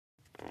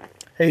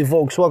Hey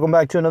folks, welcome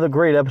back to another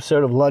great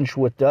episode of Lunch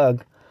with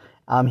Doug.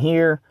 I'm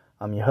here,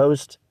 I'm your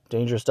host,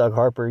 Dangerous Doug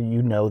Harper.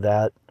 You know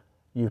that.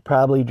 You've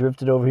probably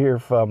drifted over here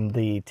from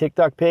the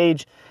TikTok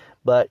page,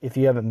 but if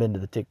you haven't been to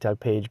the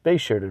TikTok page, be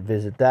sure to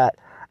visit that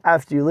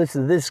after you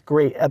listen to this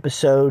great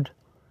episode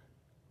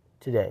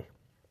today.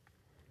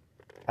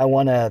 I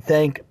want to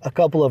thank a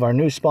couple of our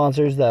new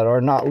sponsors that are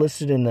not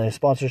listed in the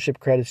sponsorship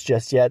credits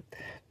just yet.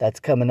 That's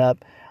coming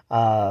up.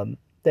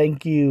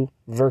 Thank you,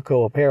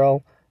 Verco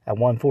Apparel at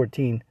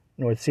 114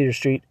 North Cedar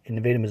Street in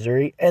Nevada,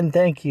 Missouri. And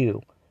thank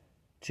you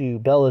to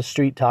Bella's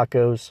Street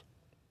Tacos.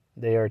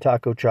 They are a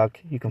taco truck.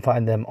 You can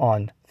find them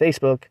on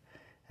Facebook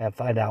and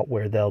find out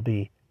where they'll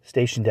be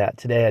stationed at.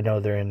 Today, I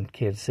know they're in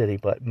Kansas City,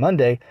 but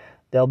Monday,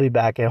 they'll be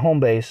back at home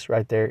base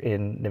right there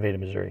in Nevada,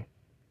 Missouri.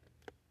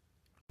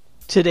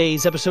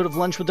 Today's episode of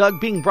Lunch with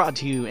Doug being brought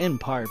to you in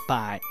part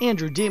by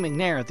Andrew D.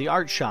 McNair at the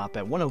Art Shop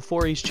at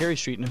 104 East Cherry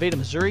Street, Nevada,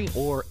 Missouri,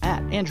 or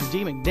at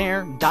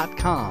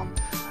andrewdmcnair.com.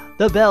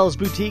 The Bells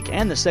Boutique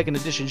and the Second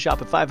Edition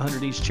Shop at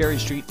 500 East Cherry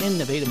Street in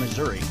Nevada,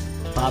 Missouri.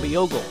 Bobby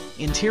Ogle,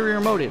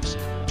 Interior Motives,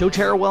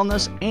 doTERRA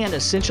Wellness, and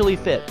Essentially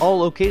Fit, all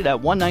located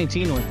at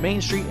 119 North Main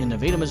Street in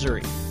Nevada,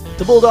 Missouri.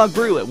 The Bulldog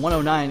Brew at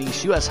 109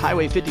 East US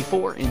Highway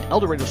 54 in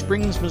El Dorado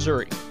Springs,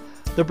 Missouri.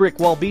 The Brick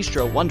Wall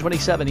Bistro,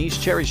 127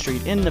 East Cherry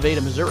Street in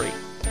Nevada, Missouri.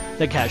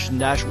 The Cash and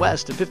Dash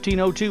West at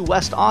 1502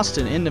 West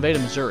Austin in Nevada,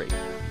 Missouri.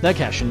 The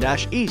Cash and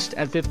Dash East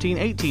at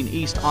 1518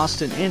 East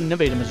Austin in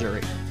Nevada,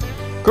 Missouri.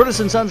 Curtis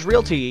 & Sons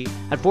Realty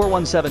at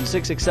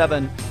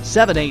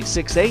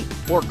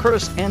 417-667-7868 or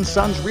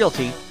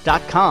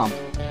curtisandsonsrealty.com,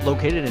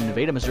 located in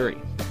Nevada, Missouri.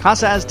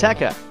 Casa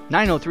Azteca,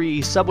 903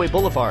 East Subway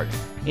Boulevard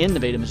in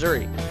Nevada,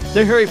 Missouri.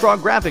 The Hairy Frog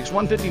Graphics,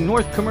 150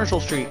 North Commercial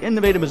Street in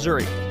Nevada,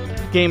 Missouri.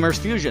 Gamers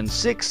Fusion,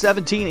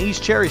 617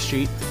 East Cherry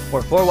Street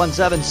or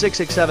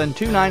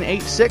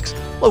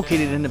 417-667-2986,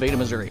 located in Nevada,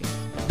 Missouri.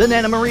 The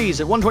Nana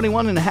Marie's at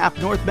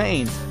 121.5 North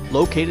Main,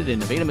 located in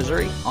Nevada,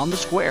 Missouri, on the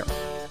Square.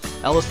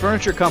 Ellis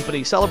Furniture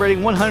Company,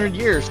 celebrating 100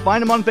 years.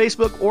 Find them on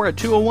Facebook or at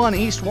 201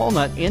 East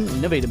Walnut in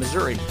Nevada,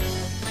 Missouri.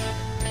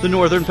 The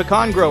Northern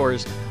Pecan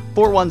Growers,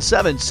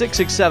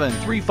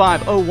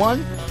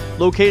 417-667-3501,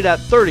 located at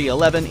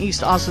 3011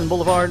 East Austin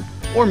Boulevard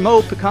or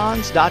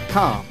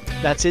mopecans.com.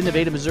 That's in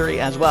Nevada, Missouri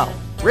as well.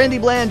 Randy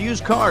Bland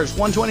Used Cars,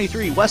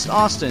 123 West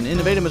Austin in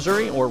Nevada,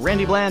 Missouri or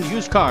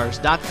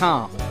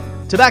randyblandusedcars.com.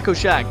 Tobacco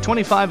Shack,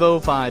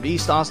 2505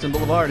 East Austin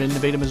Boulevard in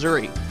Nevada,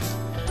 Missouri.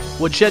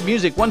 Woodshed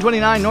Music,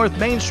 129 North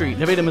Main Street,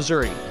 Nevada,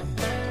 Missouri.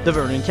 The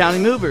Vernon County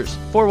Movers,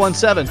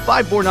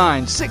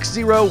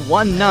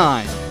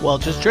 417-549-6019.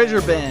 Welch's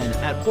Treasure Bin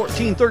at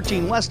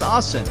 1413 West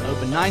Austin,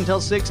 open 9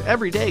 till 6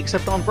 every day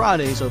except on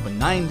Fridays, open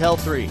 9 till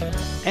 3.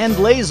 And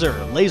Laser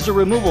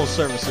Removal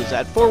Services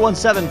at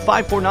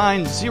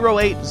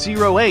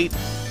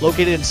 417-549-0808,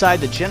 located inside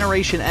the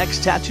Generation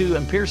X Tattoo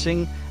and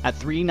Piercing at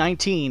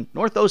 319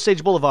 North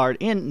Osage Boulevard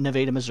in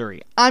Nevada,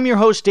 Missouri. I'm your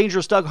host,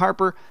 Dangerous Doug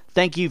Harper.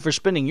 Thank you for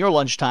spending your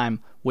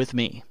lunchtime with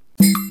me.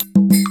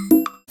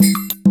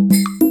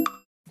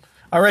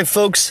 All right,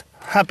 folks.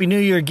 Happy New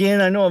Year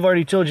again. I know I've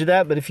already told you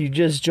that, but if you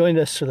just joined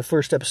us for the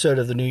first episode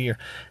of the new year,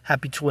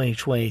 happy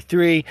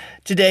 2023.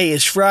 Today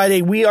is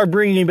Friday. We are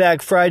bringing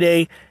back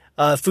Friday,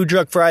 Food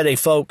Truck Friday,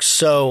 folks.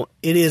 So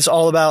it is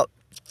all about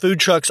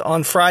food trucks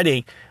on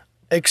Friday,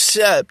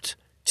 except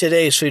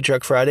today's Food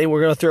Truck Friday.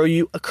 We're going to throw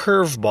you a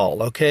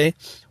curveball, okay?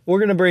 We're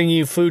going to bring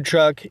you food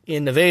truck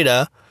in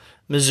Nevada,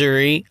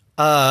 Missouri,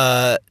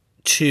 to,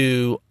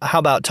 how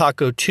about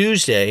Taco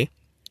Tuesday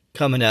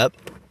coming up?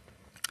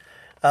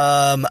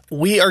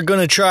 We are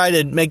going to try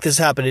to make this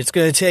happen. It's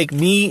going to take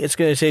me, it's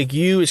going to take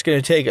you, it's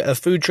going to take a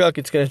food truck,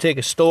 it's going to take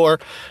a store.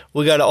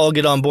 We got to all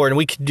get on board and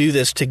we can do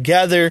this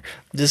together.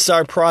 This is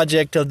our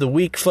project of the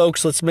week,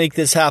 folks. Let's make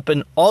this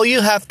happen. All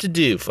you have to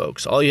do,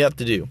 folks, all you have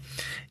to do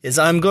is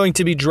I'm going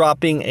to be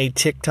dropping a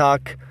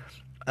TikTok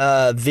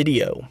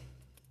video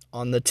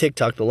on the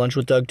TikTok, the Lunch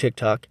with Doug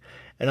TikTok.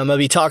 And I'm going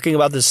to be talking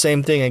about the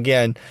same thing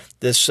again,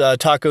 this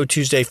Taco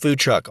Tuesday food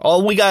truck.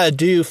 All we got to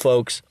do,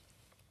 folks,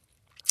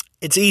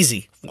 it's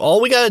easy.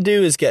 All we got to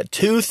do is get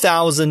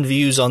 2,000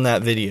 views on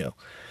that video.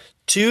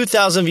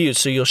 2,000 views.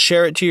 So you'll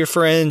share it to your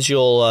friends.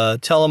 You'll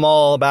tell them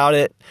all about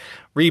it.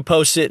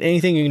 Repost it.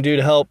 Anything you can do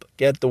to help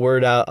get the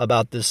word out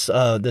about this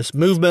this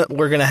movement.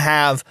 We're going to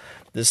have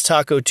this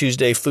Taco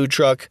Tuesday food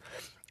truck.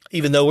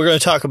 Even though we're going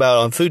to talk about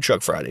it on Food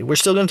Truck Friday. We're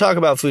still going to talk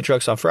about food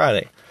trucks on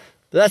Friday.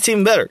 But that's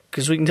even better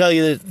because we can tell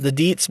you the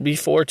deets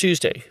before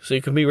Tuesday. So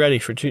you can be ready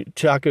for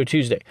Taco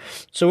Tuesday.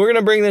 So we're going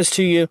to bring this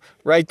to you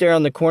right there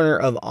on the corner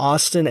of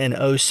Austin and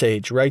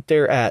Osage. Right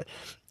there at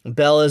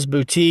Bella's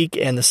Boutique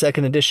and the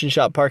Second Edition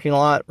Shop parking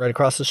lot. Right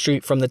across the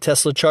street from the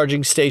Tesla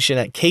charging station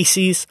at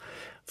Casey's.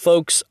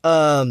 Folks,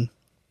 a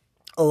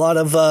lot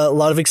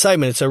of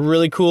excitement. It's a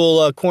really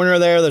cool corner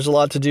there. There's a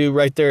lot to do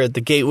right there at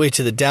the gateway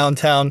to the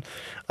downtown.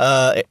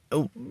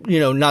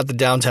 Not the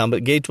downtown,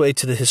 but gateway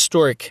to the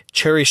historic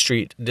Cherry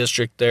Street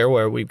district there,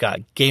 where we've got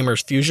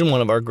Gamers Fusion,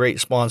 one of our great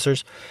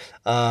sponsors,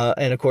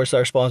 and of course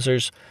our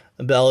sponsors,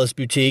 Bella's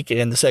Boutique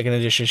and the Second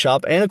Edition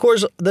Shop. And, of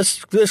course,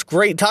 this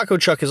great taco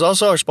truck is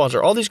also our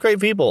sponsor. All these great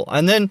people.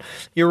 And then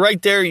you're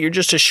right there. You're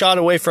just a shot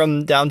away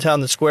from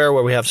downtown the square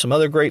where we have some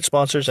other great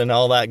sponsors and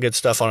all that good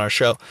stuff on our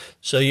show.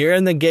 So you're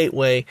in the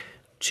gateway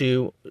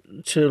to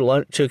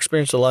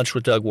experience the Lunch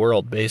with Doug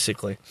world,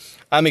 basically.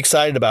 I'm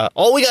excited about it.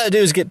 All we got to do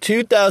is get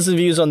 2,000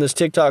 views on this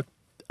TikTok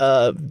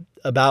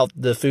about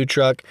the food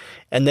truck,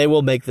 and they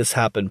will make this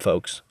happen,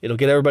 folks. It'll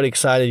get everybody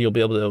excited. You'll be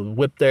able to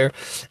whip there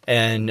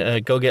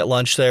and go get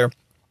lunch there.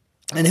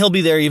 And he'll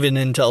be there even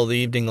until the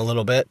evening a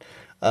little bit.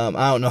 I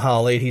don't know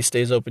how late he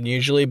stays open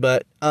usually,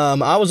 but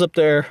I was up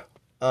there,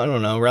 I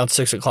don't know, around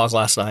 6 o'clock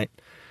last night.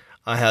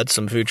 I had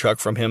some food truck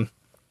from him,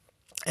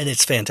 and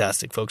it's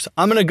fantastic, folks.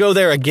 I'm going to go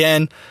there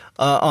again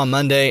on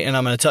Monday, and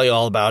I'm going to tell you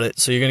all about it.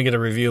 So you're going to get a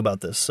review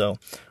about this. So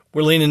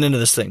we're leaning into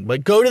this thing.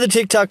 But go to the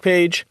TikTok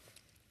page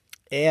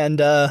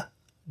and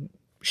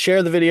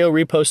share the video,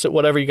 repost it,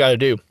 whatever you got to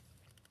do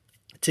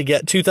to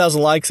get 2,000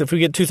 likes. If we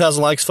get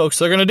 2,000 likes, folks,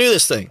 they're going to do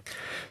this thing.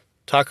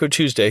 Taco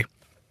Tuesday,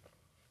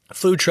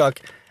 food truck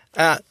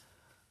at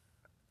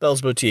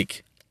Bella's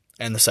Boutique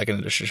and the Second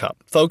Edition Shop.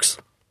 Folks,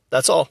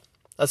 that's all.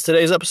 That's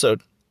today's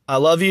episode. I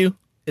love you.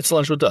 It's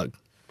Lunch with Doug.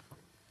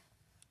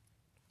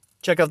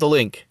 Check out the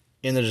link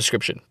in the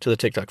description to the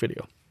TikTok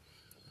video.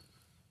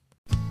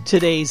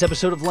 Today's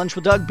episode of Lunch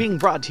with Doug being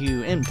brought to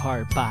you in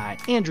part by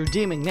Andrew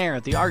D. McNair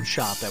at the Art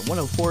Shop at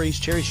 104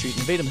 East Cherry Street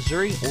in Nevada,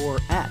 Missouri, or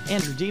at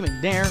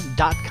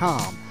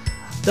andrewdmcnair.com.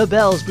 The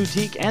Bell's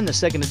Boutique and the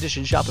Second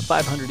Edition Shop at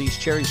 500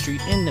 East Cherry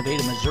Street in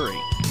Nevada, Missouri.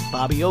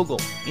 Bobby Ogle,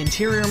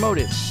 Interior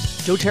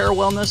Motives, doTERRA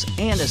Wellness,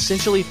 and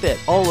Essentially Fit,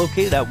 all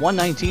located at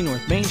 119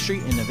 North Main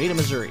Street in Nevada,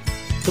 Missouri.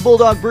 The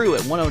Bulldog Brew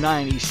at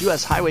 109 East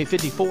US Highway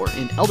 54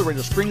 in El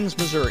Dorado Springs,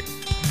 Missouri.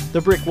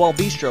 The Brick Wall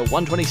Bistro,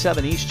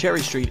 127 East Cherry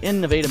Street in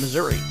Nevada,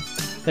 Missouri.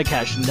 The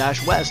Cash and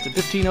Dash West at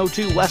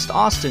 1502 West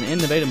Austin in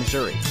Nevada,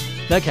 Missouri.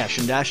 The Cash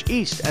and Dash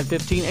East at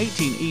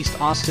 1518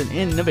 East Austin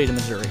in Nevada,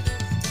 Missouri.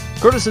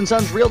 Curtis &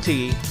 Sons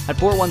Realty at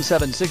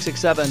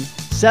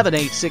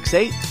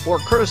 417-667-7868 or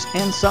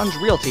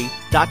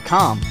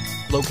curtisandsonsrealty.com,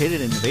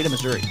 located in Nevada,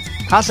 Missouri.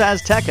 Casa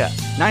Azteca,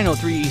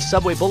 903 East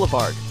Subway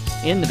Boulevard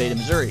in Nevada,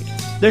 Missouri.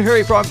 The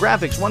Harry Frog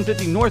Graphics,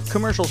 150 North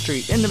Commercial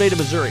Street in Nevada,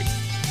 Missouri.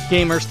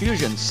 Gamers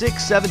Fusion,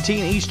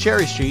 617 East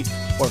Cherry Street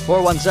or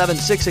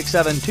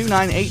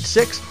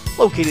 417-667-2986,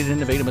 located in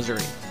Nevada,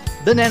 Missouri.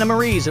 The Nana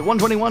Marie's at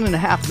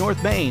 121.5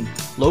 North Main,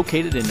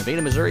 located in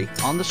Nevada, Missouri,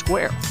 on the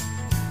square.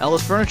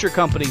 Ellis Furniture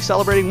Company,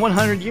 celebrating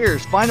 100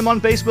 years. Find them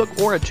on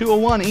Facebook or at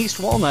 201 East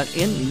Walnut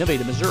in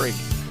Nevada, Missouri.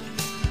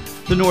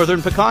 The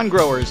Northern Pecan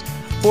Growers,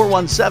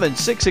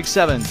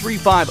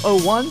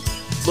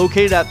 417-667-3501,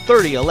 located at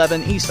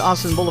 3011 East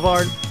Austin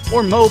Boulevard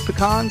or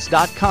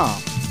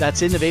mopecans.com.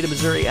 That's in Nevada,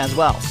 Missouri as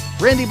well.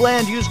 Randy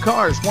Bland Used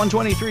Cars,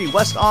 123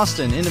 West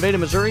Austin in Nevada,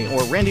 Missouri, or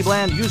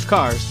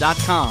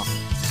randyblandusedcars.com.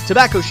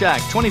 Tobacco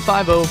Shack,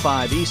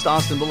 2505 East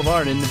Austin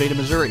Boulevard in Nevada,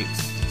 Missouri.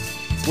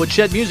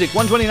 Woodshed Music,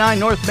 129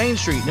 North Main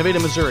Street, Nevada,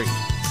 Missouri.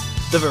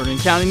 The Vernon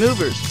County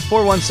Movers,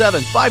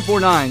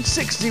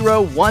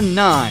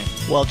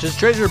 417-549-6019. Welch's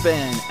Treasure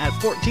Bin at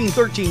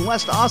 1413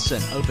 West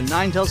Austin, open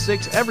 9 till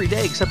 6 every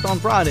day except on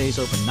Fridays,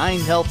 open 9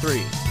 till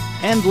 3.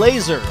 And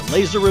Laser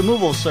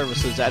Removal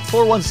Services at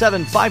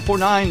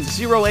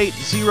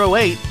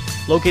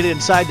 417-549-0808, located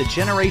inside the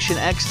Generation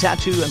X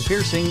Tattoo and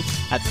Piercing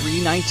at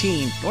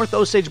 319 North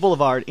Osage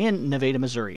Boulevard in Nevada, Missouri.